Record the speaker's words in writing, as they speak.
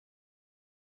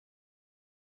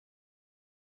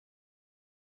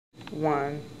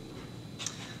1.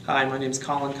 Hi, my name is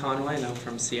Collin Conway and I'm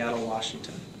from Seattle,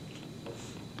 Washington.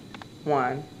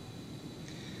 1.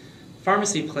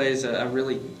 Pharmacy plays a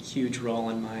really huge role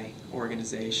in my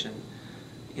organization.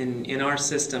 In our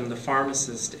system, the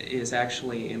pharmacist is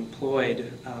actually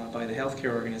employed by the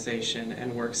healthcare organization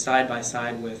and works side by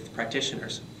side with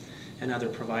practitioners and other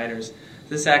providers.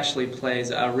 This actually plays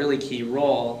a really key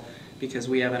role because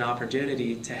we have an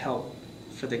opportunity to help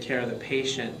for the care of the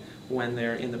patient when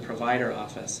they're in the provider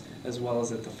office as well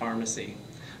as at the pharmacy.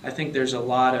 I think there's a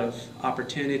lot of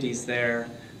opportunities there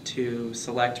to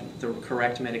select the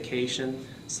correct medication,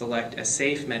 select a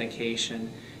safe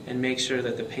medication, and make sure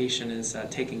that the patient is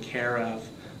taken care of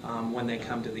when they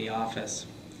come to the office.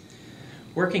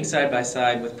 Working side by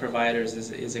side with providers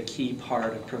is a key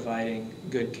part of providing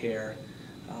good care,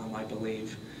 I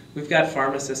believe. We've got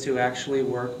pharmacists who actually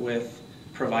work with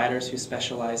providers who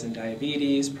specialize in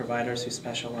diabetes, providers who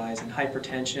specialize in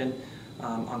hypertension,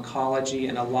 oncology,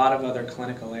 and a lot of other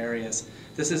clinical areas.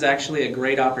 This is actually a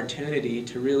great opportunity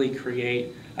to really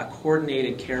create a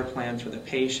coordinated care plan for the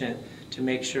patient to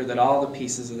make sure that all the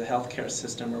pieces of the healthcare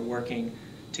system are working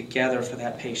together for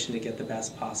that patient to get the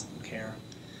best possible care.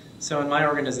 So in my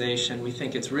organization, we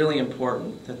think it's really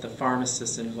important that the pharmacist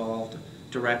is involved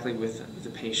directly with the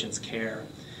patient's care.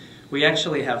 We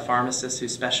actually have pharmacists who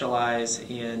specialize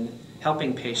in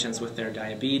helping patients with their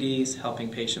diabetes, helping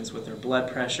patients with their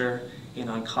blood pressure, in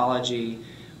oncology,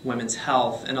 women's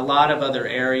health, and a lot of other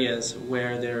areas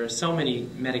where there are so many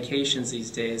medications these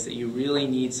days that you really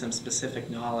need some specific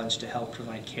knowledge to help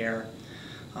provide care.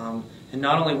 And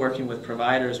not only working with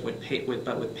providers,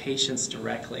 but with patients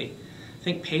directly. I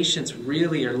think patients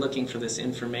really are looking for this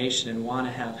information and want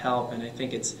to have help, and I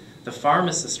think it's the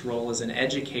pharmacist's role as an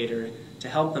educator to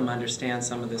help them understand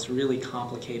some of this really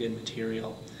complicated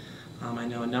material. I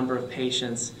know a number of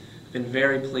patients have been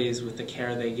very pleased with the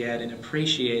care they get and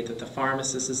appreciate that the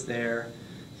pharmacist is there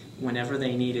whenever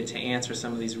they need it to answer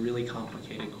some of these really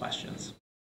complicated questions.